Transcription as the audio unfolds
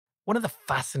One of the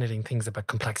fascinating things about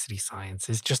complexity science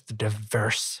is just the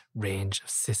diverse range of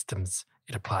systems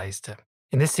it applies to.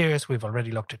 In this series, we've already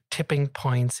looked at tipping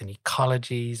points in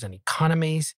ecologies and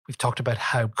economies. We've talked about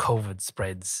how COVID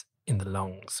spreads in the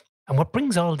lungs. And what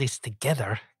brings all this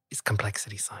together is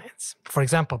complexity science. For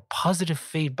example, positive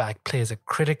feedback plays a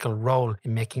critical role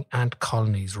in making ant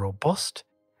colonies robust,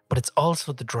 but it's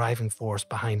also the driving force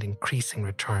behind increasing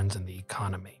returns in the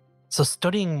economy. So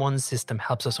studying one system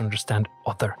helps us understand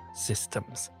other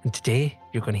systems. And today,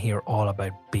 you're going to hear all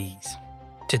about bees.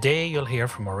 Today, you'll hear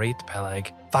from Orit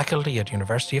Peleg, faculty at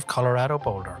University of Colorado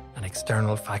Boulder and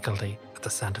external faculty at the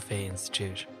Santa Fe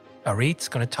Institute. Orit's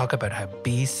going to talk about how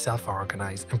bees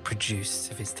self-organise and produce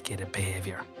sophisticated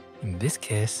behaviour. In this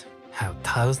case, how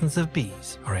thousands of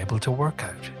bees are able to work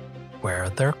out where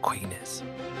their queen is.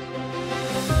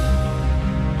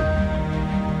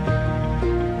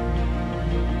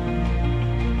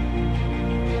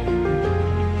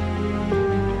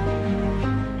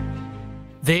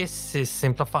 This is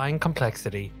Simplifying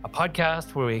Complexity, a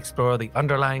podcast where we explore the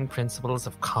underlying principles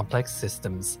of complex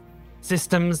systems.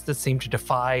 Systems that seem to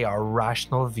defy our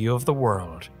rational view of the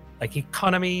world, like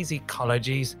economies,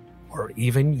 ecologies, or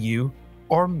even you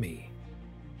or me.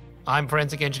 I'm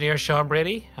forensic engineer Sean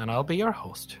Brady, and I'll be your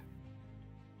host.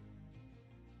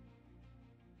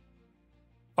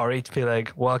 Orit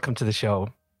Peleg, welcome to the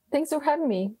show. Thanks for having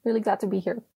me. Really glad to be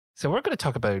here. So we're going to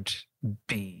talk about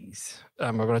bees.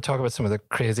 We're going to talk about some of the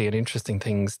crazy and interesting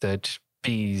things that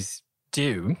bees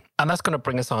do. And that's going to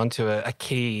bring us on to a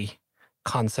key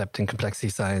concept in complexity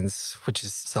science, which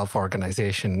is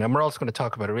self-organization. And we're also going to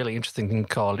talk about a really interesting thing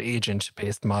called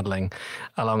agent-based modeling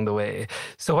along the way.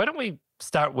 So why don't we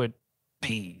start with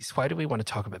bees? Why do we want to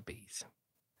talk about bees?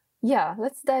 Yeah,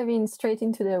 let's dive in straight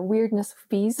into the weirdness of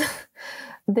bees.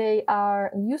 They are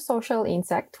a eusocial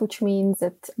insect, which means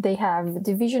that they have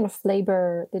division of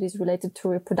labor that is related to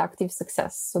reproductive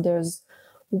success. So there's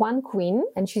one queen,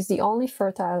 and she's the only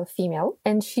fertile female,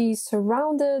 and she's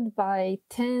surrounded by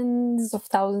tens of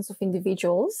thousands of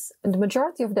individuals, and the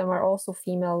majority of them are also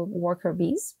female worker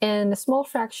bees, and a small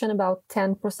fraction, about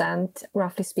 10%,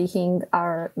 roughly speaking,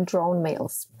 are drone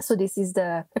males. So this is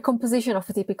a composition of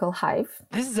a typical hive.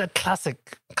 This is a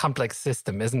classic complex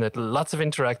system, isn't it? Lots of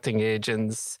interacting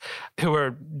agents who are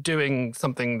doing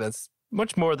something that's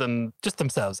much more than just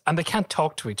themselves, and they can't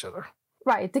talk to each other.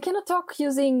 Right. They cannot talk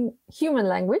using human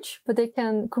language, but they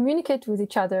can communicate with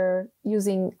each other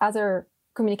using other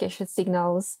communication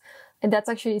signals. And that's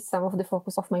actually some of the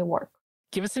focus of my work.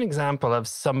 Give us an example of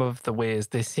some of the ways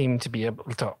they seem to be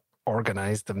able to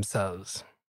organize themselves.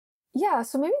 Yeah,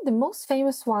 so maybe the most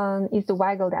famous one is the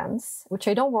waggle dance, which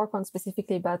I don't work on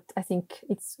specifically, but I think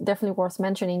it's definitely worth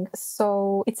mentioning.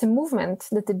 So it's a movement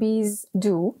that the bees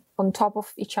do on top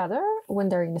of each other when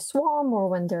they're in a swarm or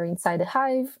when they're inside a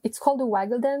hive. It's called a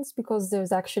waggle dance because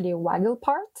there's actually a waggle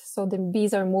part. So the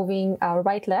bees are moving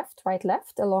right, left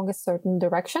along a certain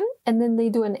direction. And then they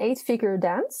do an 8-figure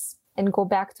dance and go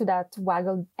back to that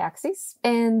waggle axis.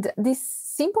 And this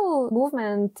simple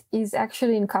movement is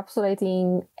actually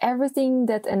encapsulating everything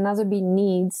that another bee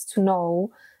needs to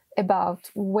know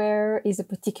about where is a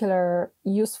particular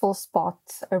useful spot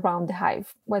around the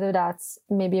hive, whether that's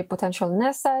maybe a potential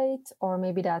nest site or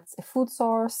maybe that's a food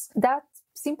source. That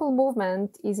simple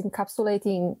movement is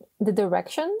encapsulating the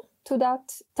direction to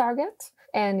that target,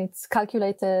 and it's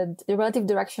calculated the relative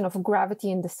direction of gravity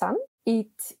in the sun.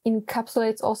 It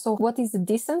encapsulates also what is the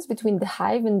distance between the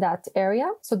hive and that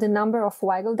area. So the number of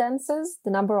waggle dances,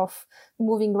 the number of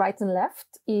moving right and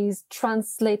left is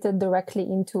translated directly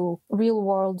into real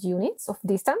world units of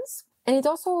distance. And it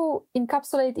also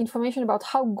encapsulates information about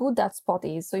how good that spot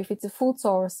is. So if it's a food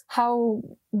source, how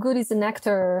good is the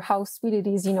nectar, how sweet it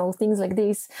is, things like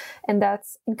this. And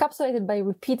that's encapsulated by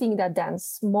repeating that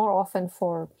dance more often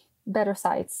for better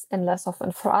sites and less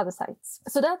often for other sites.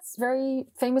 So that's very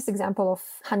famous example of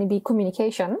honeybee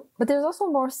communication. But there's also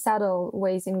more subtle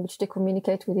ways in which they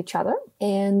communicate with each other.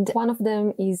 And one of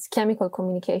them is chemical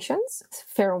communications,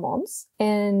 pheromones.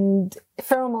 And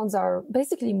pheromones are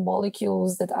basically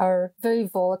molecules that are very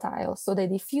volatile. So they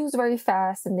diffuse very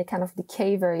fast and they kind of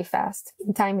decay very fast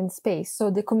in time and space. So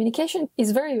the communication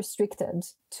is very restricted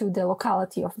to the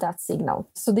locality of that signal.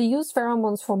 So they use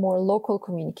pheromones for more local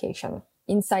communication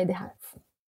inside the hive.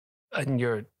 And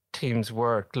your team's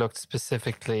work looked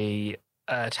specifically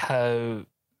at how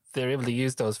they're able to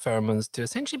use those pheromones to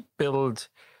essentially build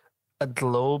a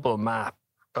global map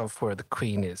of where the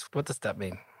queen is. What does that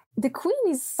mean? The queen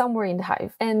is somewhere in the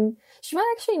hive, and she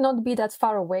might actually not be that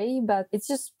far away, but it's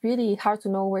just really hard to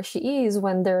know where she is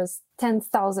when there's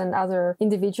 10,000 other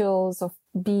individuals of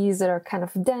bees that are kind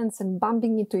of dense and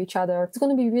bumping into each other, it's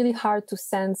going to be really hard to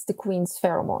sense the queen's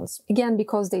pheromones. Again,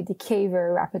 because they decay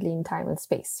very rapidly in time and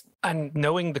space. And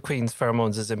knowing the queen's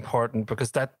pheromones is important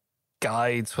because that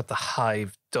guides what the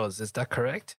hive does. Is that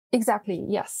correct? Exactly,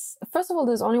 yes. First of all,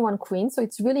 there's only one queen, so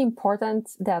it's really important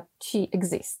that she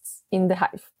exists in the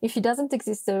hive. If she doesn't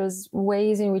exist, there's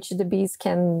ways in which the bees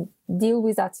can deal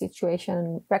with that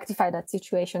situation, rectify that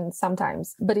situation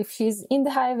sometimes. But if she's in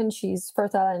the hive and she's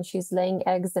fertile and she's laying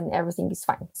eggs, then everything is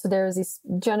fine. So there's this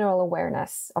general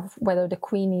awareness of whether the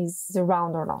queen is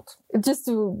around or not. Just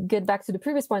to get back to the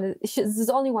previous point, there's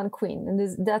only one queen,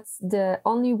 and that's the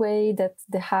only way that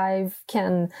the hive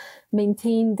can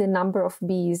maintain the number of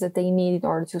bees that they need in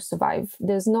order to survive.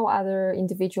 There's no other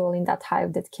individual in that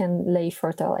hive that can lay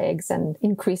fertile eggs and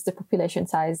increase the population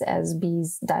size as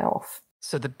bees die off.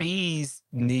 So the bees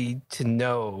need to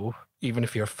know, even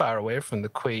if you're far away from the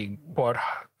queen, what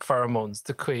pheromones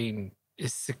the queen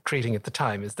is secreting at the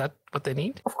time. Is that what they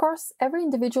need? Of course, every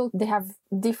individual, they have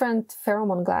different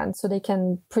pheromone glands, so they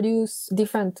can produce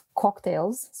different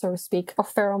cocktails, so to speak,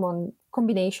 of pheromone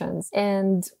combinations.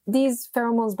 And these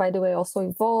pheromones, by the way, also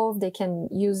evolve. They can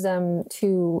use them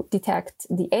to detect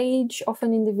the age of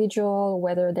an individual,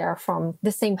 whether they're from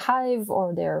the same hive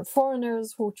or they're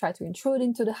foreigners who try to intrude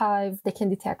into the hive. They can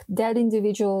detect dead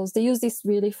individuals. They use this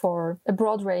really for a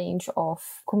broad range of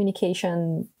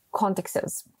communication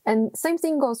contexts. And same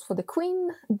thing goes for the queen,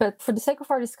 but for the sake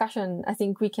of our discussion, I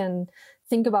think we can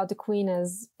think about the queen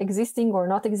as existing or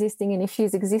not existing. And if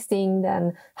she's existing,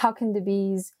 then how can the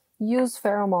bees use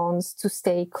pheromones to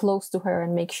stay close to her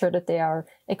and make sure that they are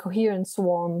a coherent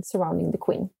swarm surrounding the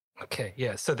queen? Okay,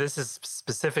 yeah. So this is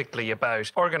specifically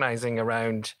about organizing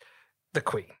around the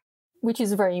queen. Which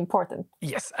is very important.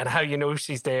 Yes, and how you know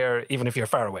she's there even if you're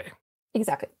far away.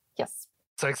 Exactly, yes.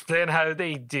 So explain how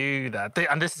they do that.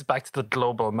 And this is back to the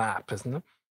global map, isn't it?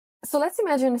 So let's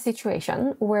imagine a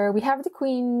situation where we have the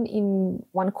queen in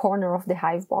one corner of the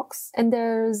hive box, and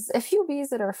there's a few bees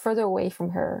that are further away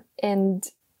from her, and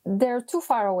they're too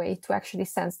far away to actually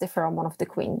sense the pheromone of the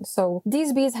queen. So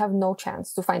these bees have no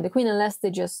chance to find the queen unless they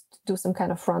just do some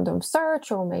kind of random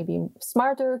search or maybe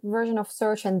smarter version of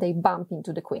search, and they bump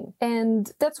into the queen.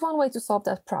 And that's one way to solve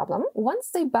that problem. Once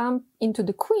they bump into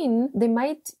the queen, they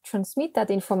might transmit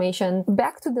that information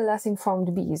back to the less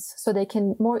informed bees so they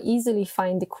can more easily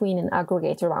find the queen and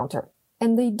aggregate around her.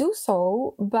 And they do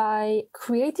so by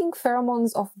creating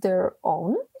pheromones of their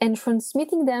own and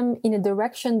transmitting them in a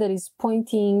direction that is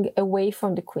pointing away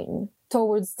from the queen,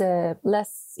 towards the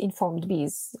less informed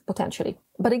bees, potentially.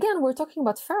 But again, we're talking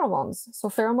about pheromones. So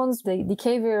pheromones, they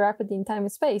decay very rapidly in time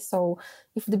and space. So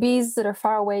if the bees that are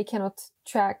far away cannot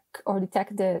track or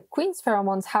detect the queen's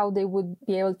pheromones, how they would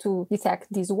be able to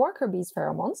detect these worker bees'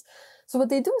 pheromones? So what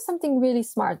they do is something really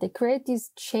smart. They create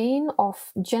this chain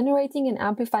of generating and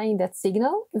amplifying that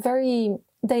signal, very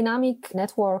dynamic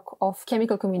network of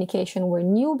chemical communication where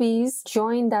new bees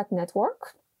join that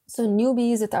network. So new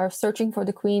bees that are searching for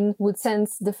the queen would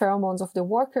sense the pheromones of the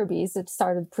worker bees that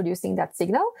started producing that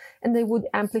signal, and they would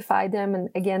amplify them and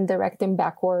again direct them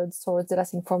backwards towards the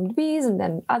less informed bees, and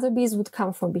then other bees would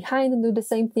come from behind and do the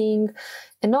same thing,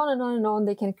 and on and on and on.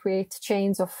 They can create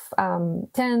chains of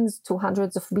tens to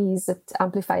hundreds of bees that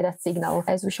amplify that signal,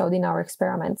 as we showed in our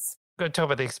experiments. We're going to talk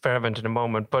about the experiment in a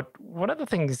moment, but one of the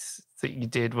things that you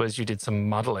did was you did some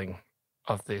modeling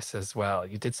of this as well.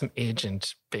 You did some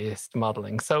agent-based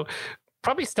modeling. So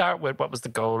probably start with what was the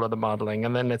goal of the modeling,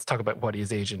 and then let's talk about what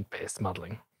is agent-based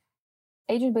modeling.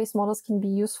 Agent-based models can be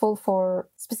useful for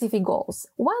specific goals.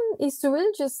 One is to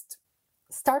really just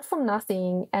start from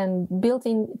nothing and build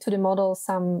into the model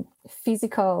some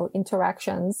physical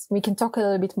interactions. We can talk a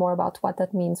little bit more about what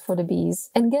that means for the bees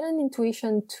and get an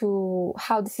intuition to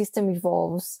how the system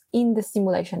evolves in the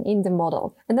simulation, in the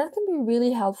model. And that can be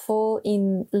really helpful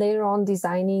in later on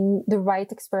designing the right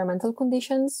experimental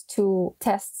conditions to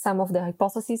test some of the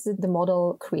hypotheses that the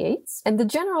model creates. And the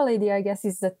general idea, I guess,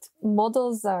 is that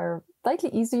models are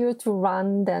slightly easier to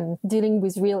run than dealing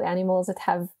with real animals that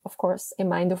have, of course, a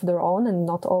mind of their own and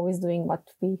not always doing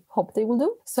what we hope they will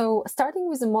do. So starting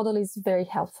with a model is very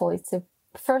helpful. It's a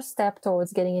first step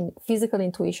towards getting a physical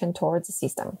intuition towards the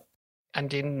system.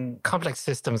 And in complex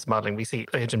systems modeling, we see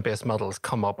agent-based models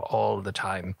come up all the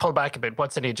time. Pull back a bit.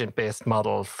 What's an agent-based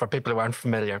model for people who aren't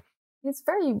familiar? It's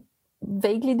very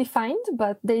vaguely defined,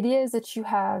 but the idea is that you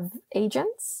have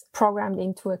agents programmed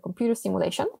into a computer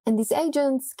simulation, and these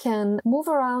agents can move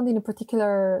around in a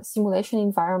particular simulation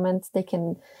environment. They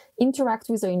can interact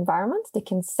with their environment, they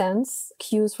can sense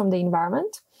cues from the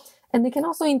environment, and they can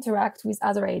also interact with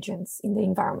other agents in the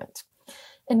environment.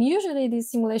 And usually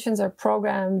these simulations are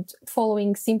programmed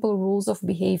following simple rules of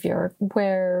behavior,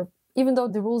 where even though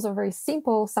the rules are very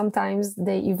simple, sometimes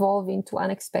they evolve into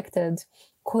unexpected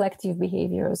collective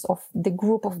behaviors of the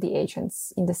group of the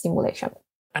agents in the simulation.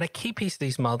 And a key piece of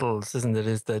these models, isn't it,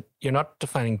 is that you're not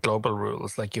defining global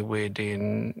rules like you would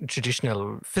in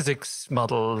traditional physics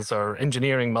models or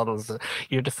engineering models.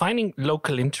 You're defining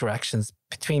local interactions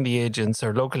between the agents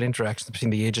or local interactions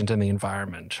between the agent and the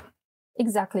environment.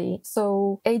 Exactly.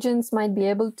 So agents might be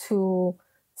able to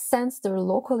sense their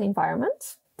local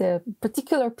environment, the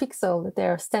particular pixel that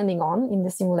they're standing on in the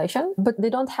simulation, but they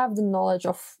don't have the knowledge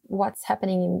of what's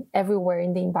happening everywhere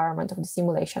in the environment of the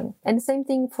simulation. And the same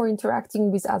thing for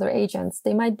interacting with other agents.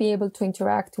 They might be able to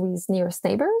interact with nearest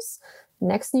neighbors,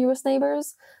 next nearest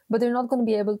neighbors, but they're not going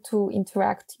to be able to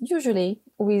interact usually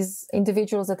with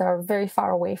individuals that are very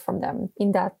far away from them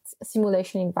in that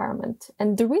simulation environment.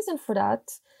 And the reason for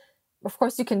that, of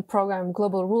course, you can program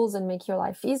global rules and make your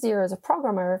life easier as a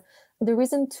programmer. The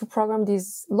reason to program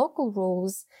these local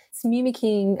rules is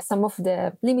mimicking some of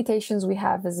the limitations we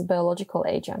have as biological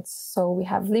agents. So we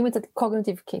have limited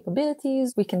cognitive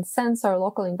capabilities. We can sense our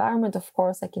local environment. Of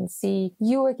course, I can see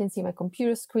you, I can see my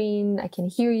computer screen, I can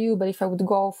hear you. But if I would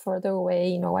go further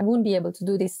away, I wouldn't be able to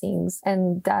do these things.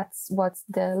 And that's what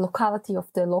the locality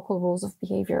of the local rules of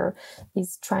behavior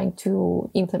is trying to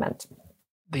implement.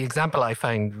 The example I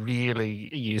find really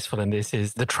useful in this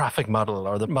is the traffic model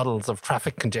or the models of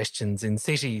traffic congestions in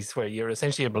cities, where you're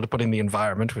essentially able to put in the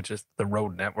environment, which is the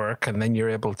road network, and then you're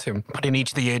able to put in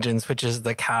each of the agents, which is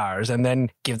the cars, and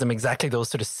then give them exactly those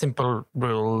sort of simple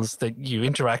rules that you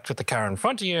interact with the car in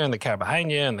front of you and the car behind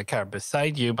you and the car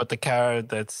beside you. But the car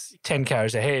that's 10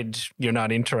 cars ahead, you're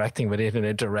not interacting with it in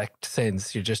a direct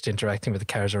sense. You're just interacting with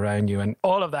the cars around you. And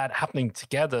all of that happening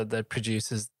together that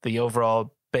produces the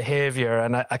overall behavior.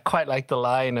 And I quite like the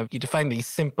line of, you define these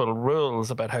simple rules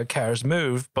about how cars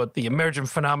move, but the emergent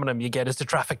phenomenon you get is the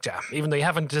traffic jam. Even though you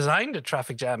haven't designed a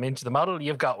traffic jam into the model,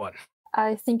 you've got one.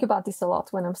 I think about this a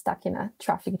lot when I'm stuck in a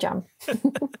traffic jam.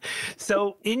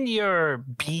 So in your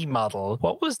bee model,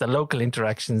 what was the local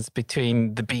interactions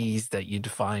between the bees that you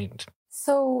defined?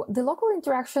 So the local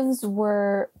interactions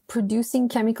were producing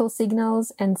chemical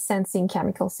signals and sensing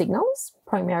chemical signals,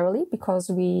 primarily because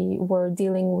we were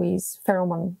dealing with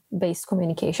pheromone-based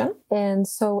communication. And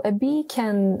so a bee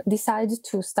can decide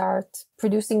to start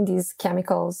producing these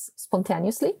chemicals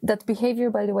spontaneously. That behavior,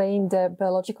 by the way, in the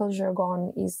biological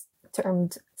jargon is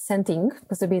termed scenting,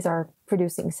 because the bees are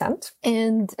producing scent.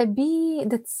 And a bee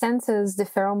that senses the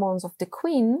pheromones of the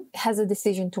queen has a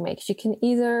decision to make. She can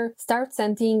either start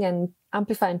scenting and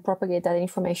amplify and propagate that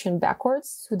information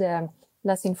backwards to the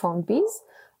less informed bees,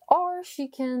 or she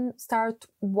can start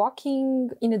walking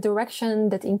in a direction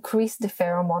that increases the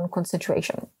pheromone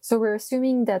concentration. So we're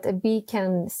assuming that a bee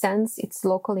can sense its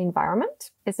local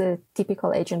environment as a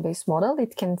typical agent-based model.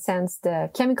 It can sense the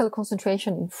chemical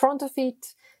concentration in front of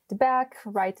it, the back,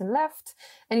 right and left,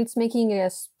 and it's making a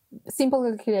simple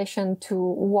calculation to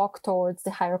walk towards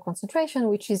the higher concentration,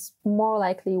 which is more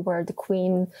likely where the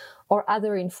queen or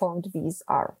other informed bees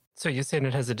are. So you're saying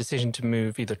it has a decision to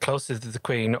move either closer to the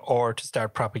queen or to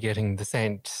start propagating the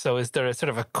scent. So is there a sort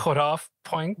of a cutoff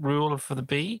point rule for the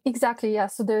bee? Exactly, yeah.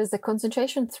 So there's a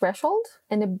concentration threshold,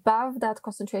 and above that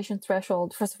concentration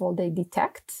threshold, first of all, they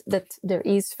detect that there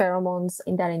is pheromones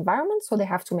in that environment. So they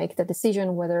have to make the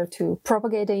decision whether to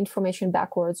propagate the information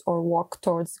backwards or walk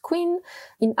towards the queen.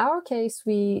 In our case,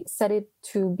 we set it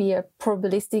to be a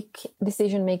probabilistic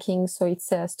decision making. So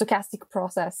it's a stochastic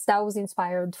process that was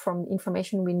inspired from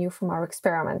information we knew from our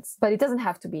experiments. But it doesn't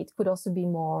have to be. It could also be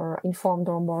more informed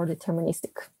or more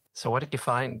deterministic. So what did you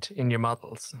find in your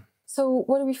models? So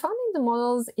what we found in the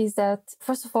models is that,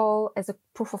 first of all, as a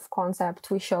proof of concept,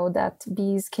 we showed that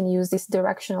bees can use this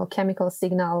directional chemical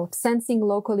signal, sensing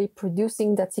locally,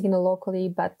 producing that signal locally,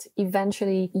 but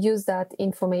eventually use that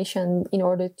information in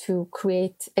order to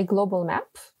create a global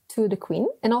map to the queen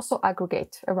and also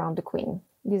aggregate around the queen.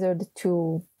 These are the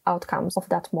two outcomes of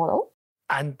that model.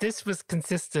 And this was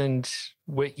consistent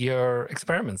with your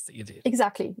experiments that you did?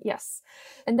 Exactly, yes.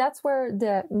 And that's where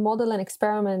the model and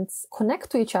experiments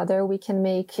connect to each other. We can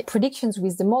make predictions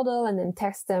with the model and then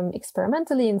test them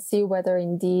experimentally and see whether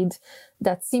indeed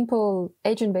that simple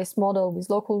agent-based model with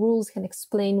local rules can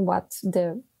explain what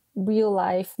the real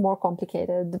life, more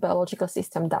complicated biological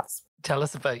system does. Tell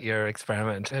us about your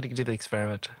experiment. How did you do the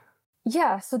experiment?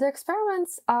 Yeah, so the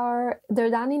experiments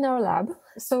they're done in our lab.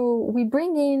 So we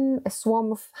bring in a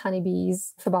swarm of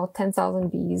honeybees, of about 10,000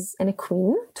 bees, and a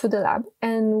queen to the lab.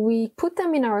 And we put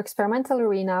them in our experimental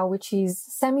arena, which is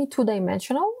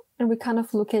semi-two-dimensional. and we kind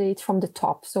of look at it from the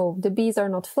top. So the bees are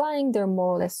not flying, they're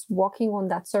more or less walking on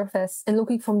that surface. And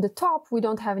looking from the top, we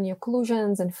don't have any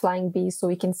occlusions and flying bees, so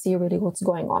we can see really what's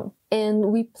going on.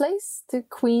 And we place the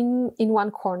queen in one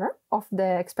corner of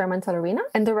the experimental arena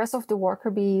and the rest of the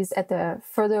worker bees at the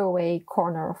further away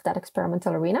corner of that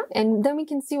experimental arena. And then we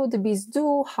can see what the bees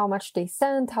do, how much they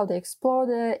send, how they explore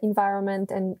the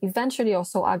environment, and eventually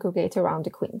also aggregate around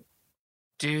the queen.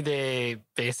 Do they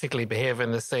basically behave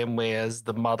in the same way as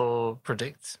the model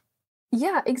predicts?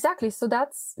 Yeah, exactly. So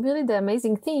that's really the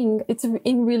amazing thing. It's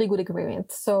in really good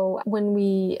agreement. So when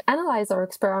we analyze our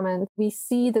experiment, we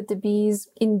see that the bees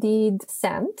indeed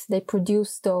send, they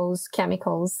produce those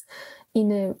chemicals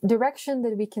in a direction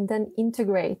that we can then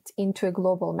integrate into a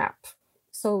global map.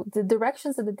 So the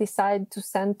directions that they decide to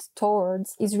send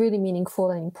towards is really meaningful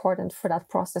and important for that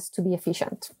process to be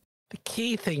efficient. The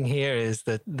key thing here is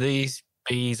that these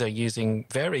bees are using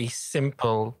very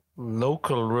simple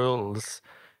local rules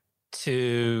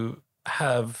to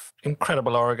have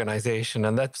incredible organization,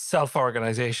 and that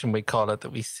self-organization, we call it, that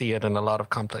we see it in a lot of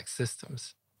complex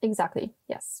systems. Exactly,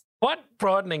 yes. What,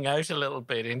 broadening out a little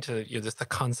bit into just the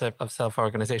concept of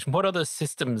self-organization, what other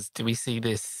systems do we see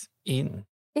this in?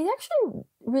 It actually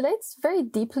relates very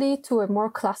deeply to a more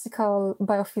classical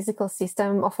biophysical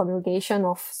system of aggregation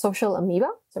of social amoeba.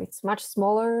 So it's much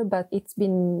smaller, but it's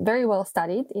been very well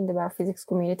studied in the biophysics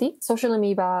community. Social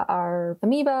amoeba are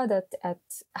amoeba that at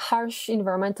harsh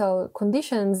environmental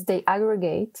conditions, they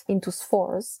aggregate into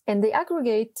spores, and they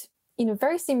aggregate in a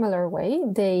very similar way.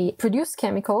 They produce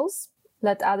chemicals,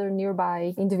 let other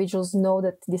nearby individuals know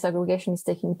that this aggregation is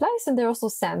taking place. And they also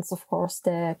sense, of course,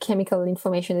 the chemical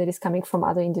information that is coming from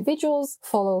other individuals,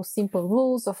 follow simple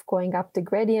rules of going up the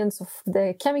gradients of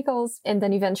the chemicals, and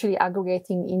then eventually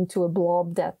aggregating into a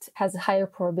blob that has a higher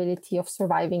probability of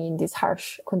surviving in these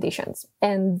harsh conditions.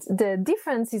 And the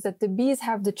difference is that the bees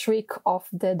have the trick of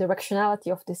the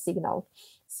directionality of the signal.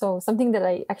 So something that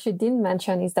I actually didn't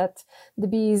mention is that the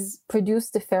bees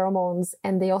produce the pheromones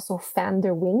and they also fan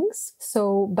their wings.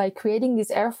 So by creating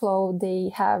this airflow,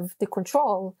 they have the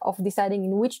control of deciding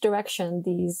in which direction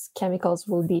these chemicals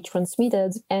will be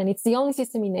transmitted. And it's the only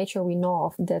system in nature we know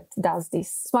of that does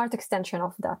this smart extension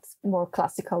of that more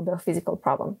classical biophysical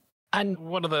problem. And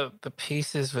one of the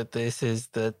pieces with this is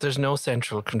that there's no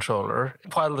central controller.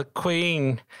 While the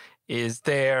queen is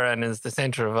there and is the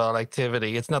center of all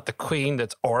activity, it's not the queen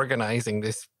that's organizing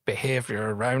this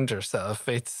behavior around herself.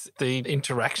 It's the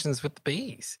interactions with the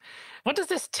bees. What does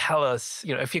this tell us?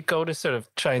 You know, if you go to sort of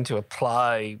trying to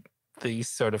apply these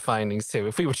sort of findings to,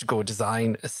 if we were to go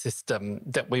design a system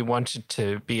that we wanted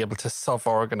to be able to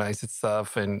self-organize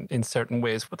itself in certain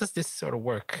ways, what does this sort of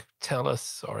work tell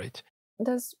us, Orit?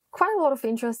 There's quite a lot of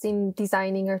interest in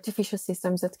designing artificial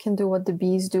systems that can do what the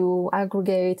bees do,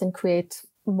 aggregate and create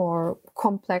more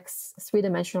complex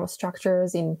three-dimensional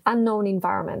structures in unknown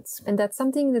environments. And that's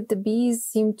something that the bees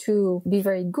seem to be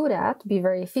very good at, be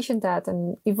very efficient at,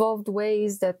 and evolved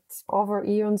ways that over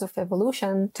eons of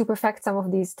evolution to perfect some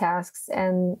of these tasks.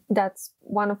 And that's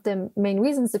one of the main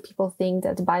reasons that people think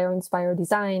that bio-inspired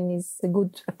design is a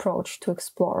good approach to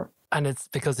explore. And it's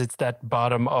because it's that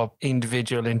bottom-up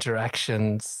individual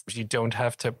interactions. You don't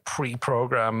have to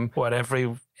pre-program what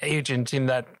every agent in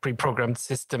that pre-programmed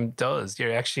system does.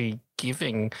 You're actually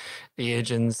giving the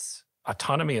agents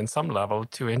autonomy in some level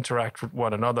to interact with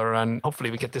one another. And hopefully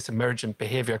we get this emergent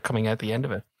behavior coming out the end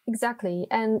of it. Exactly.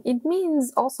 And it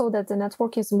means also that the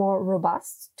network is more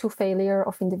robust to failure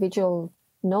of individual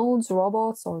nodes,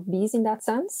 robots, or bees in that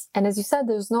sense. And as you said,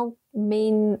 there's no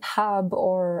main hub,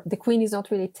 or the queen is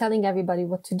not really telling everybody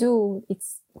what to do.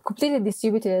 It's completely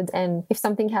distributed. And if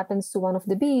something happens to one of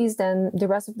the bees, then the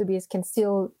rest of the bees can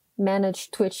still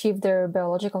manage to achieve their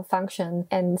biological function.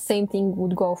 And same thing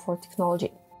would go for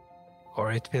technology. All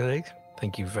right, Felix,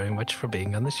 thank you very much for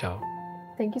being on the show.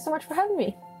 Thank you so much for having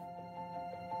me.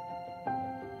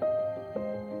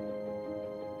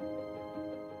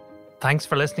 Thanks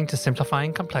for listening to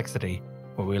Simplifying Complexity,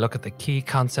 where we look at the key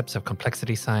concepts of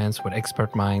complexity science with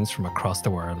expert minds from across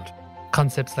the world.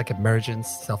 Concepts like emergence,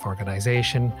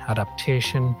 self-organization,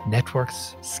 adaptation,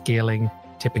 networks, scaling,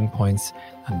 tipping points,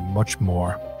 and much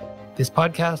more. This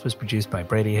podcast was produced by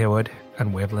Brady Haywood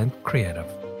and Wavelength Creative.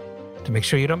 To make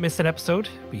sure you don't miss an episode,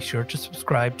 be sure to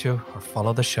subscribe to or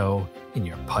follow the show in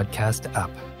your podcast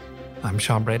app. I'm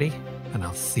Sean Brady, and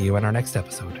I'll see you in our next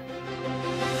episode.